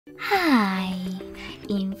Hi!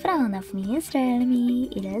 In front of me is Realme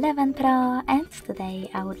 11 Pro, and today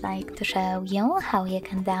I would like to show you how you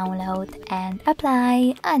can download and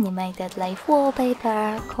apply animated live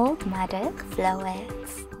wallpaper called Magic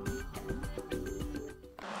Fluids.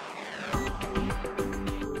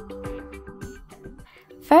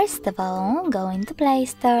 First of all, go into Play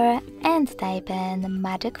Store and type in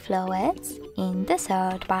Magic Fluids in the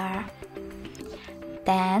search bar.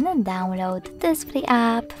 Then download this free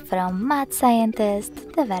app from Mad Scientist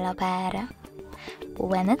developer.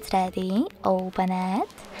 When it's ready, open it,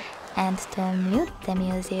 and to mute the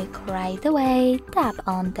music right away, tap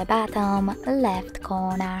on the bottom left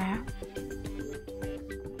corner.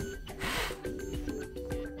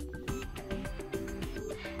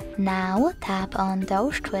 Now tap on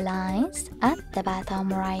those three lines at the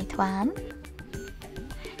bottom right one.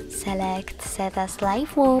 Select Set as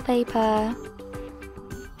Live Wallpaper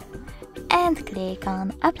and click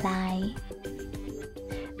on Apply.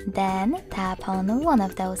 Then tap on one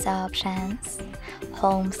of those options,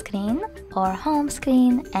 Home Screen or Home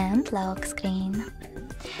Screen and Lock Screen.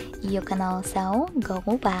 You can also go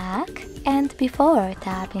back and before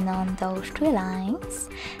tapping on those three lines,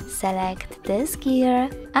 select this gear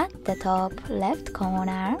at the top left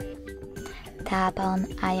corner, tap on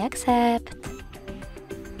I accept,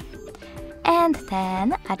 and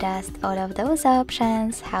then adjust all of those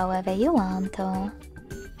options however you want to.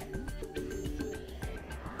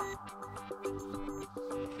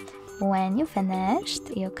 When you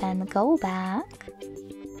finished, you can go back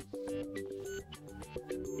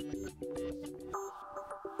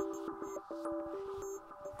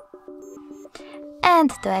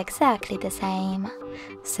and do exactly the same.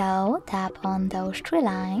 So tap on those three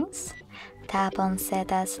lines, tap on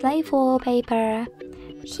Set as Live Wallpaper,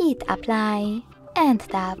 hit Apply and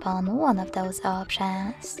tap on one of those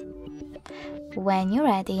options. When you're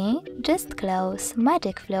ready, just close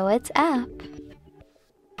Magic Fluids app.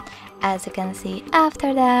 As you can see,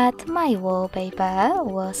 after that, my wallpaper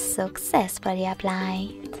was successfully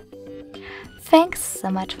applied. Thanks so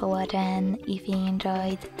much for watching. If you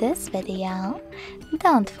enjoyed this video,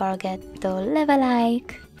 don't forget to leave a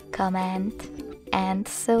like, comment and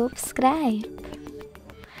subscribe.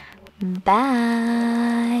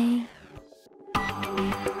 Bye!